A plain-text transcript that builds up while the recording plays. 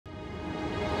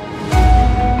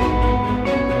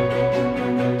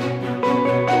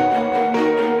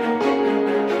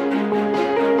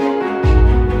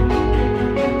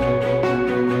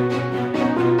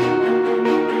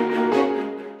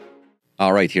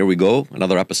right, here we go.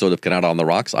 Another episode of Kanata on the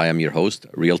Rocks. I am your host,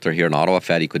 realtor here in Ottawa,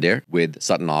 Fatty Coder, with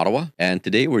Sutton, Ottawa. And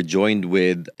today we're joined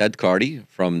with Ted Carty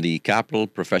from the CAPO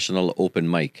Professional Open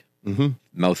Mic.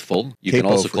 Mouthful. You can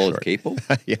also call it CAPO.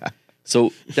 Yeah.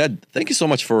 So, Ted, thank you so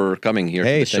much for coming here to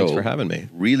the show. Thanks for having me.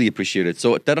 Really appreciate it.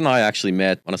 So, Ted and I actually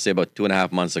met, I want to say about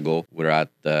 2.5 months ago. We're at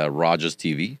Rogers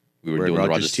TV. We were doing the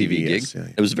Rogers TV gig. Yes, yeah.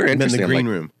 It was very interesting. In the green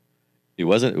room. It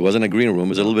wasn't a green room. It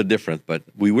was a little bit different, but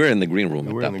we were in the green room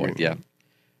at that point. Yeah.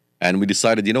 And we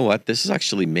decided, you know what, this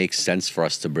actually makes sense for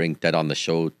us to bring Ted on the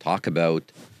show, talk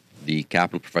about the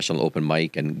CAPO Professional Open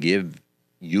Mic, and give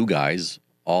you guys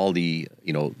all the,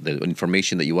 the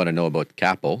information that you want to know about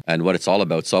CAPO and what it's all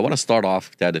about. So I want to start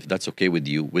off, Ted, if that's okay with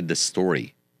you, with the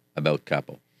story about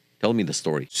CAPO. Tell me the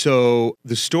story. So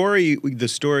the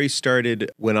story started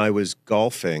when I was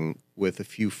golfing with a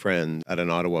few friends at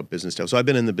an Ottawa business development. So I've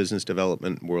been in the business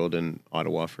development world in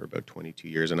Ottawa for about 22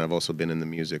 years, and I've also been in the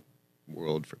music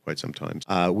world for quite some time.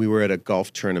 We were at a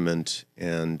golf tournament,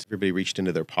 and everybody reached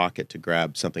into their pocket to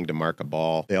grab something to mark a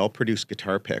ball. They all produced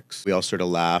guitar picks. We all sort of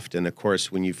laughed, and of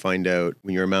course, when you find out,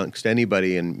 when you're amongst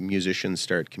anybody and musicians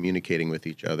start communicating with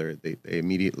each other, they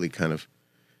immediately kind of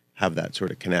have that sort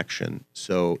of connection.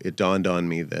 So it dawned on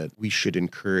me that we should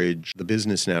encourage the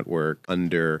business network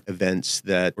under events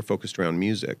that were focused around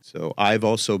music. So I've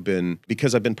also been,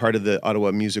 because I've been part of the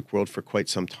Ottawa music world for quite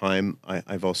some time,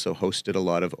 I've also hosted a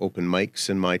lot of open mics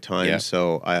in my time. Yeah.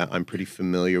 So I'm pretty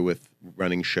familiar with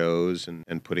running shows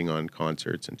and putting on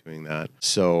concerts and doing that.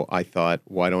 So I thought,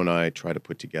 why don't I try to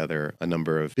put together a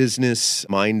number of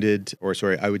business-minded,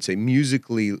 I would say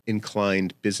musically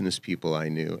inclined business people I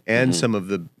knew, and some of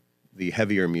the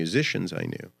heavier musicians I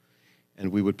knew,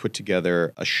 and we would put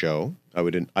together a show. I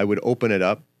would open it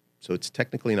up, so it's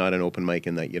technically not an open mic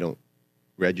in that you don't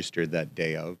register that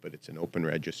day of, but it's an open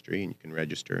registry, and you can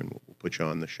register, and we'll put you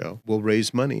on the show. We'll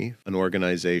raise money for an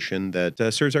organization that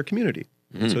serves our community.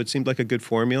 So it seemed like a good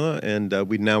formula, and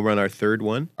we'd now run our third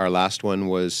one. Our last one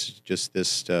was just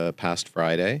this past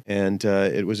Friday, and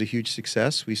it was a huge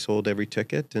success. We sold every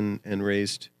ticket and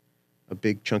raised a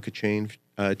big chunk of change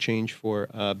for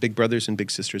Big Brothers and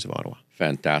Big Sisters of Ottawa.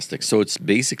 Fantastic. So it's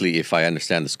basically, if I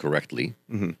understand this correctly,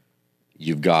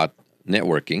 you've got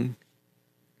networking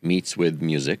meets with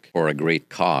music for a great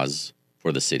cause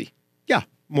for the city. Yeah,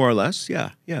 more or less. Yeah.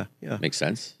 Makes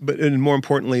sense. But and more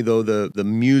importantly, though, the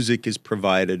music is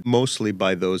provided mostly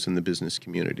by those in the business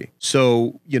community.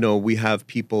 So, we have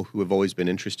people who have always been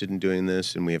interested in doing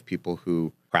this, and we have people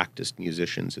who practiced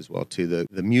musicians as well too.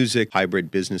 The music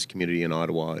hybrid business community in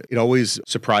Ottawa, it always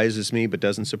surprises me, but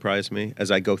doesn't surprise me.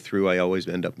 As I go through, I always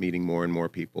end up meeting more and more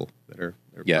people that are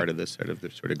part of this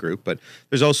sort of group. But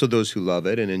there's also those who love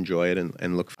it and enjoy it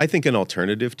and look, I think, an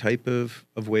alternative type of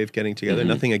way of getting together.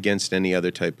 Nothing against any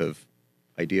other type of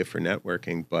idea for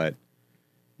networking, but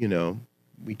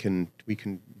we can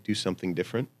do something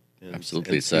different.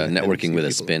 Absolutely. It's networking with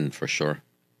a spin for sure.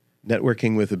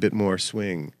 Networking with a bit more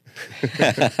swing.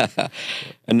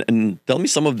 and tell me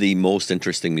some of the most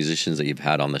interesting musicians that you've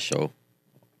had on the show.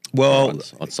 Well,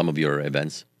 on some of your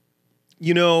events.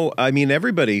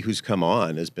 Everybody who's come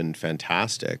on has been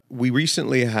fantastic. We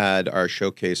recently had our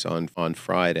showcase on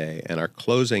Friday, and our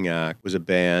closing act was a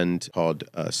band called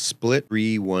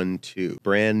Pt.1.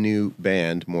 Brand new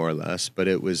band, more or less, but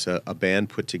it was a band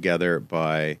put together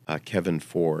by Kevin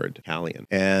Ford, Italian.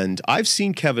 And I've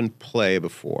seen Kevin play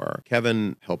before.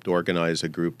 Kevin helped organize a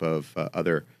group of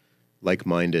other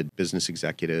like-minded business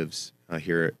executives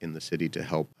here in the city to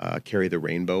help carry the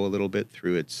Rainbow a little bit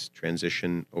through its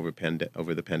transition over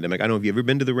the pandemic. I don't know, have you ever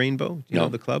been to the Rainbow? Do you know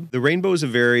the club? The Rainbow is a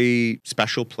very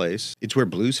special place. It's where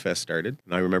Blues Fest started.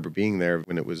 And I remember being there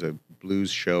when it was a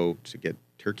blues show to get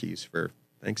turkeys for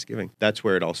Thanksgiving. That's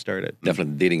where it all started.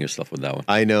 Definitely dating yourself with that one.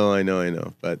 I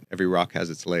know. But every rock has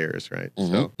its layers, right?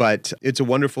 So, but it's a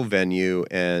wonderful venue.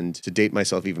 And to date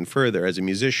myself even further, as a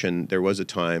musician, there was a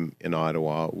time in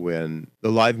Ottawa when the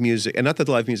live music, and not that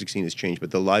the live music scene has changed, but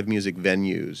the live music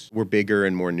venues were bigger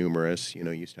and more numerous. You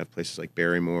used to have places like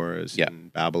Barrymore's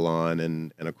and Babylon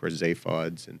and of course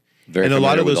Zaphod's and very familiar a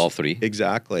lot of those, with all three.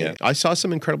 Exactly. Yeah. I saw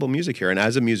some incredible music here. And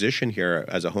as a musician here,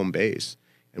 as a home base,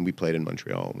 and we played in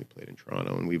Montreal, and we played in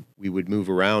Toronto, and we would move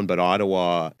around, but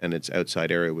Ottawa and its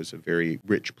outside area was a very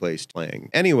rich place playing.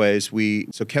 Anyways,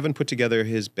 so Kevin put together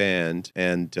his band,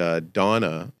 and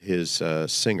Donna, his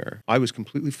singer. I was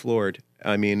completely floored.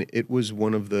 It was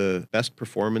one of the best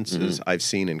performances I've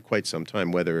seen in quite some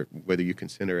time, whether you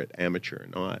consider it amateur or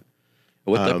not.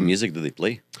 What type of music did they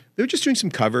play? They were just doing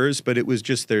some covers, but it was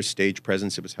just their stage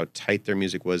presence. It was how tight their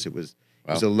music was. It was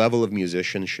a level of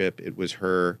musicianship. It was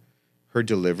her her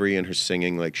delivery and her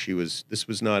singing, like this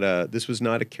was not a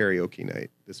karaoke night.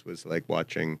 This was like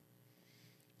watching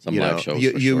some live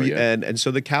shows for sure, yeah. And so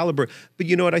the caliber, but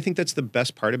you know what? I think that's the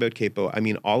best part about CAPO. I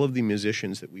mean, all of the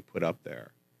musicians that we put up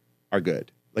there are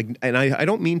good. Like, and I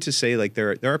don't mean to say like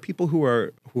there are people who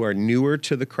are newer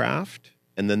to the craft,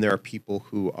 and then there are people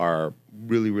who are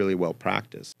really, really well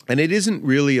practiced. And it isn't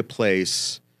really a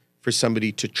place for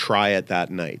somebody to try it that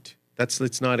night.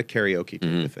 It's not a karaoke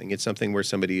type of thing. It's something where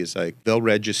somebody is like, they'll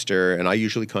register, and I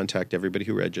usually contact everybody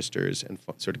who registers and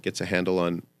sort of gets a handle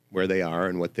on where they are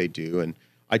and what they do. And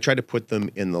I try to put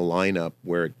them in the lineup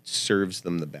where it serves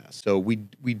them the best. So we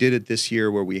did it this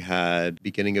year where we had,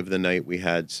 beginning of the night, we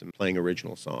had some playing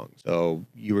original songs. So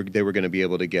they were going to be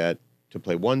able to get to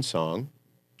play one song,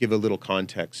 give a little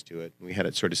context to it. We had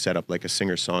it sort of set up like a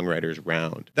singer-songwriters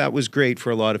round. That was great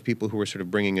for a lot of people who were sort of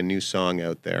bringing a new song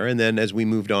out there. And then as we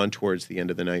moved on towards the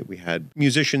end of the night, we had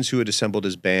musicians who had assembled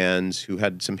as bands, who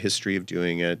had some history of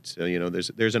doing it. So, you know,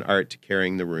 there's an art to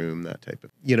carrying the room, that type of.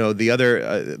 You know,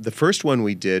 the first one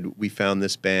we did, we found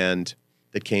this band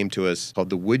that came to us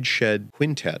called the Woodshed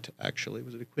Quintet, actually.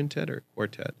 Was it a quintet or a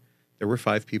quartet? There were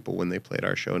 5 people when they played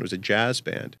our show, and it was a jazz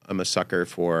band. I'm a sucker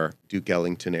for Duke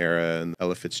Ellington era and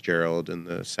Ella Fitzgerald and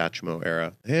the Satchmo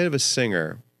era. They had a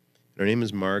singer, and her name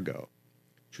is Margot.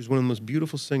 She was one of the most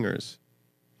beautiful singers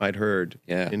I'd heard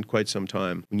in quite some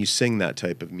time. When you sing that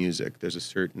type of music, there's a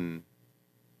certain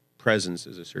presence,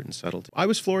 there's a certain subtlety. I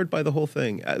was floored by the whole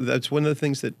thing. That's one of the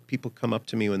things that people come up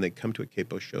to me when they come to a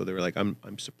CAPO show. They were like,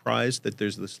 I'm surprised that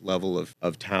there's this level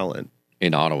of talent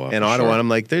in Ottawa. And I'm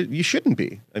like, you shouldn't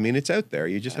be. I mean, it's out there.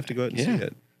 You just have to go out and see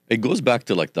it. It goes back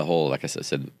to like the whole, like I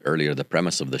said earlier, the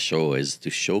premise of the show is to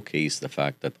showcase the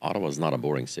fact that Ottawa is not a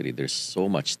boring city. There's so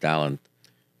much talent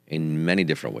in many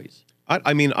different ways.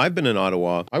 I mean, I've been in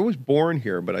Ottawa. I was born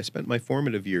here, but I spent my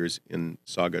formative years in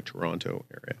Saga, Toronto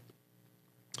area.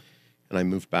 And I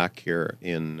moved back here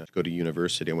to go to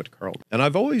university. I went to Carleton. And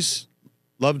I've always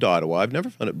loved Ottawa. I've never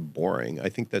found it boring. I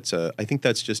think that's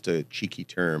just a cheeky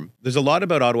term. There's a lot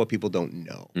about Ottawa people don't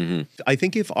know. I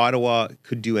think if Ottawa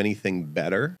could do anything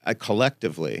better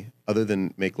collectively, other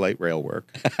than make light rail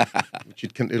work, which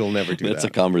it'll never do. That's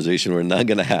a conversation we're not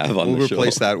going to have on the show. We'll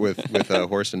replace that with a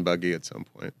horse and buggy at some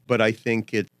point. But I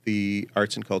think the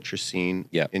arts and culture scene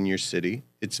in your city.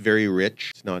 It's very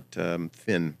rich. It's not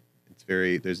thin. It's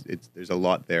very there's a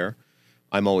lot there.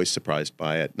 I'm always surprised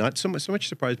by it. Not so much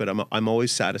surprised, but I'm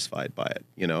always satisfied by it.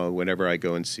 You know, whenever I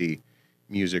go and see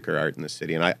music or art in the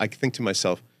city, and I think to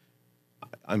myself,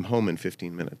 I'm home in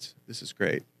 15 minutes. This is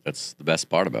great. That's the best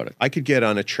part about it. I could get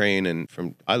on a train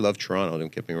I love Toronto.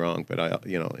 Don't get me wrong, but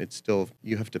it's still,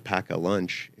 you have to pack a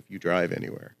lunch if you drive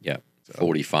anywhere. Yeah, so,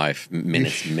 45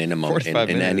 minutes minimum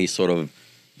in any sort of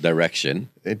direction.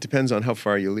 It depends on how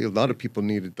far you leave. A lot of people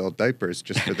need adult diapers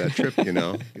just for that trip, you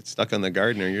know. Get stuck on the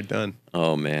Gardiner, you're done.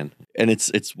 Oh, man. And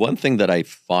it's one thing that I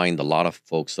find a lot of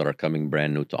folks that are coming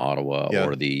brand new to Ottawa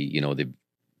or they,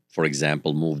 for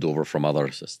example, moved over from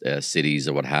other cities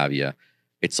or what have you.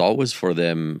 It's always for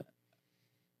them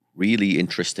really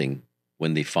interesting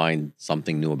when they find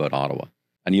something new about Ottawa.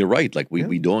 And you're right. Like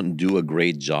we don't do a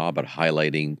great job at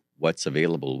highlighting what's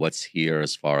available, what's here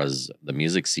as far as the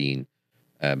music scene.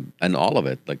 And all of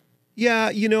it, like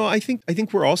I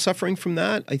think we're all suffering from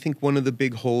that. I think one of the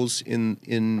big holes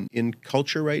in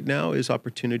culture right now is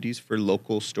opportunities for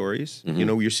local stories. You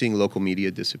know, you're seeing local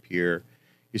media disappear.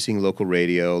 You're seeing local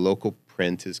radio, local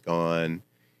print is gone.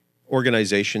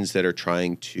 Organizations that are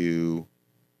trying to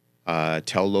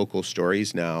tell local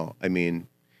stories now. I mean,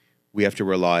 we have to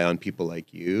rely on people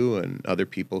like you and other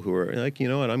people who are like, you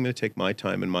know what, I'm going to take my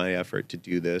time and my effort to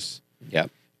do this. Yeah.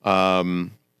 But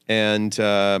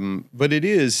it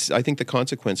is, I think the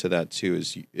consequence of that too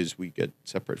is we get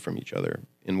separate from each other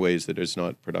in ways that is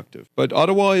not productive. But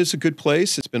Ottawa is a good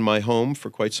place. It's been my home for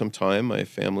quite some time. My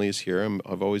family is here.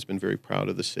 I've always been very proud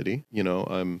of the city. You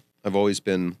know, I've always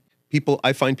been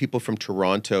I find people from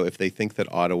Toronto, if they think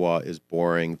that Ottawa is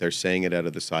boring, they're saying it out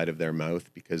of the side of their mouth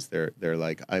because they're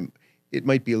like, it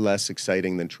might be less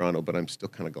exciting than Toronto, but I'm still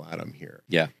kind of glad I'm here.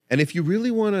 Yeah. And if you really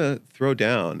want to throw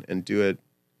down and do it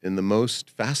in the most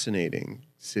fascinating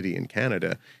city in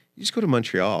Canada, you just go to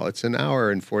Montreal. It's an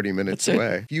hour and 40 minutes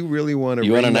away. If you really want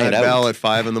to ring that bell at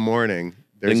 5 a.m,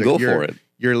 then go for it.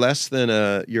 You're less than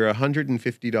you're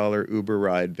 $150 Uber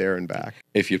ride there and back.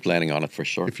 If you're planning on it, for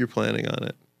sure. If you're planning on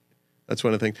it. That's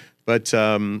one of the things. But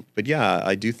yeah,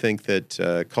 I do think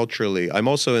that culturally, I'm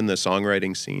also in the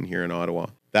songwriting scene here in Ottawa.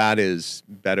 That is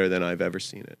better than I've ever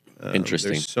seen it.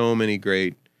 Interesting. There's so many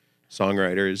great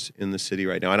songwriters in the city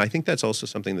right now. And I think that's also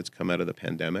something that's come out of the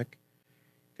pandemic.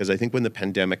 because I think when the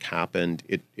pandemic happened,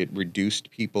 it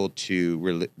reduced people to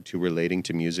relating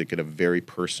to music at a very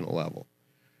personal level,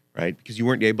 right? Because you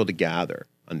weren't able to gather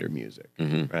under music,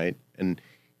 right? And,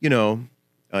 you know,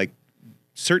 like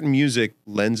certain music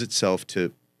lends itself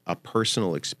to a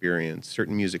personal experience.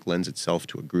 Certain music lends itself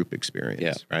to a group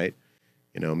experience, right?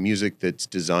 You know, music that's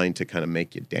designed to kind of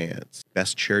make you dance,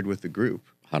 best shared with the group.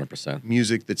 100%.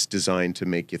 Music that's designed to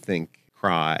make you think,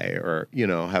 cry, or, you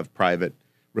know, have private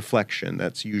reflection.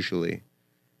 That's usually,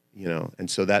 you know,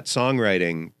 and so that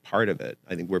songwriting part of it,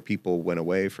 I think where people went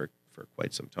away for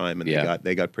quite some time and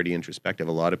they got pretty introspective.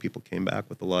 A lot of people came back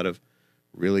with a lot of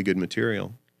really good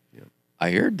material. Yeah.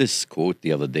 I heard this quote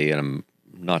the other day, and I'm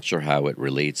not sure how it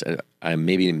relates. I'm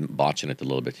maybe botching it a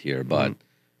little bit here, but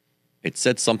it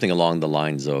said something along the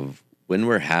lines of, when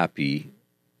we're happy,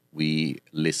 we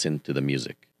listen to the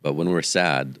music, but when we're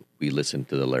sad, we listen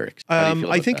to the lyrics. How do you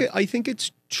feel about that? I think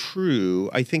it's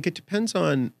true. I think it depends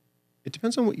on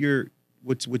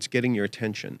what's getting your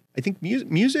attention. I think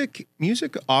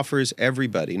music offers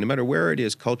everybody, no matter where it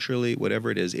is culturally, whatever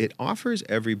it is, it offers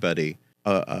everybody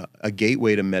a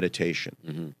gateway to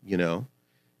meditation. You know,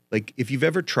 like if you've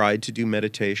ever tried to do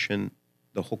meditation,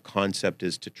 the whole concept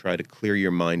is to try to clear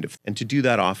your mind and to do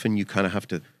that often you kind of have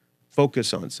to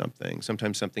focus on something,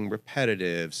 sometimes something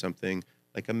repetitive, something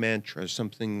like a mantra,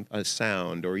 something, a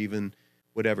sound, or even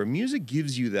whatever. Music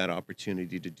gives you that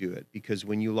opportunity to do it, because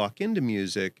when you lock into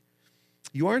music,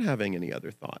 you aren't having any other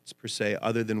thoughts per se,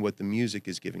 other than what the music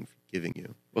is giving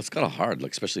you. Well, it's kind of hard,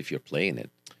 like especially if you're playing it.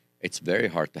 It's very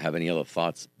hard to have any other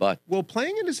thoughts. But well,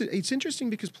 playing it it's interesting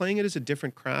because playing it is a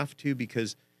different craft too.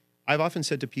 Because I've often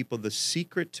said to people, the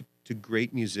secret to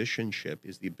great musicianship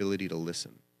is the ability to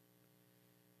listen.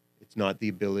 It's not the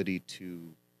ability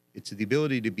to. It's the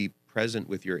ability to be present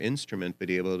with your instrument, but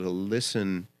be able to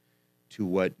listen to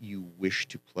what you wish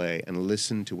to play and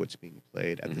listen to what's being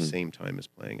played at the same time as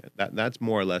playing it. That's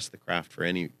more or less the craft for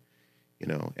any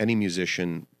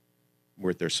musician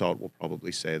worth their salt will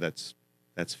probably say that's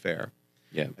fair.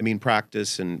 Yeah. I mean,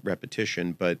 practice and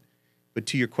repetition, but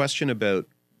to your question about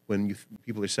when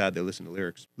people are sad, they listen to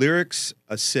lyrics. Lyrics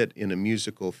sit in a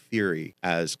musical theory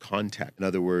as context. In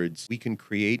other words, we can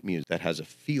create music that has a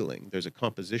feeling. There's a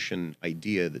composition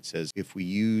idea that says if we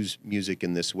use music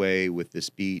in this way with this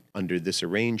beat under this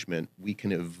arrangement, we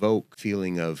can evoke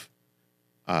feeling of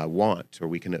want, or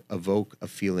we can evoke a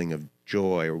feeling of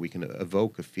joy, or we can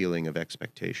evoke a feeling of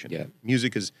expectation. Yeah.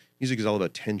 Music is all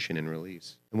about tension and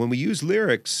release. And when we use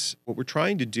lyrics, what we're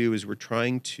trying to do is we're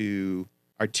trying to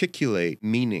articulate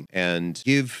meaning and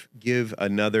give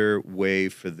another way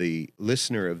for the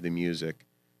listener of the music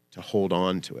to hold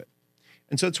on to it.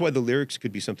 And so that's why the lyrics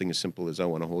could be something as simple as "I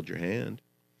want to hold your hand,"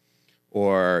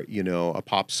 or, you know, a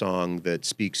pop song that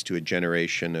speaks to a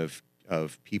generation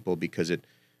of people because it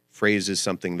phrases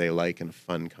something they like in a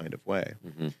fun kind of way.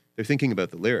 They're thinking about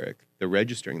the lyric, they're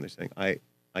registering, they're saying,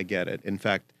 I get it. In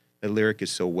fact, the lyric is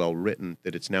so well written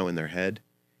that it's now in their head,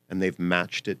 and they've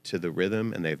matched it to the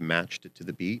rhythm, and they've matched it to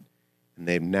the beat, and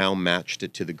they've now matched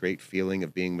it to the great feeling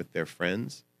of being with their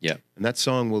friends. Yeah. And that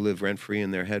song will live rent-free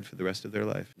in their head for the rest of their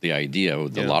life. The idea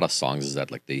with a lot of songs is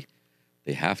that like they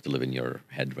have to live in your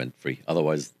head rent-free.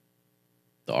 Otherwise,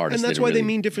 the artist. And that's didn't why really they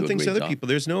mean different things to other job. people.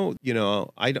 There's no, you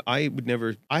know, I would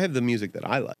never, I have the music that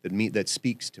I like, that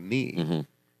speaks to me.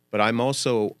 But I'm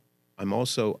also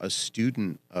a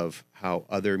student of how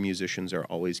other musicians are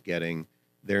always getting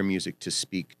their music to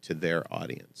speak to their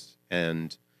audience,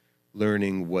 and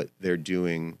learning what they're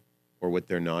doing or what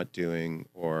they're not doing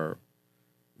or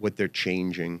what they're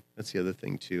changing. That's the other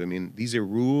thing too. I mean, these are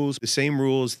rules, the same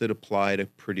rules that apply to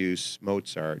produce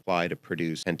Mozart apply to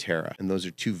produce Pantera. And those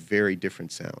are two very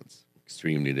different sounds.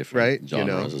 Extremely different Right?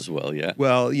 genres as well, yeah.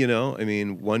 Well, you know, I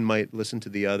mean, one might listen to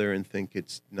the other and think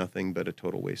it's nothing but a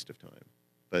total waste of time.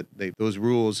 But those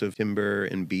rules of timbre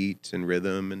and beat and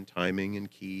rhythm and timing and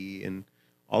key and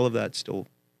all of that still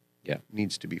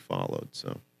needs to be followed.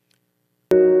 So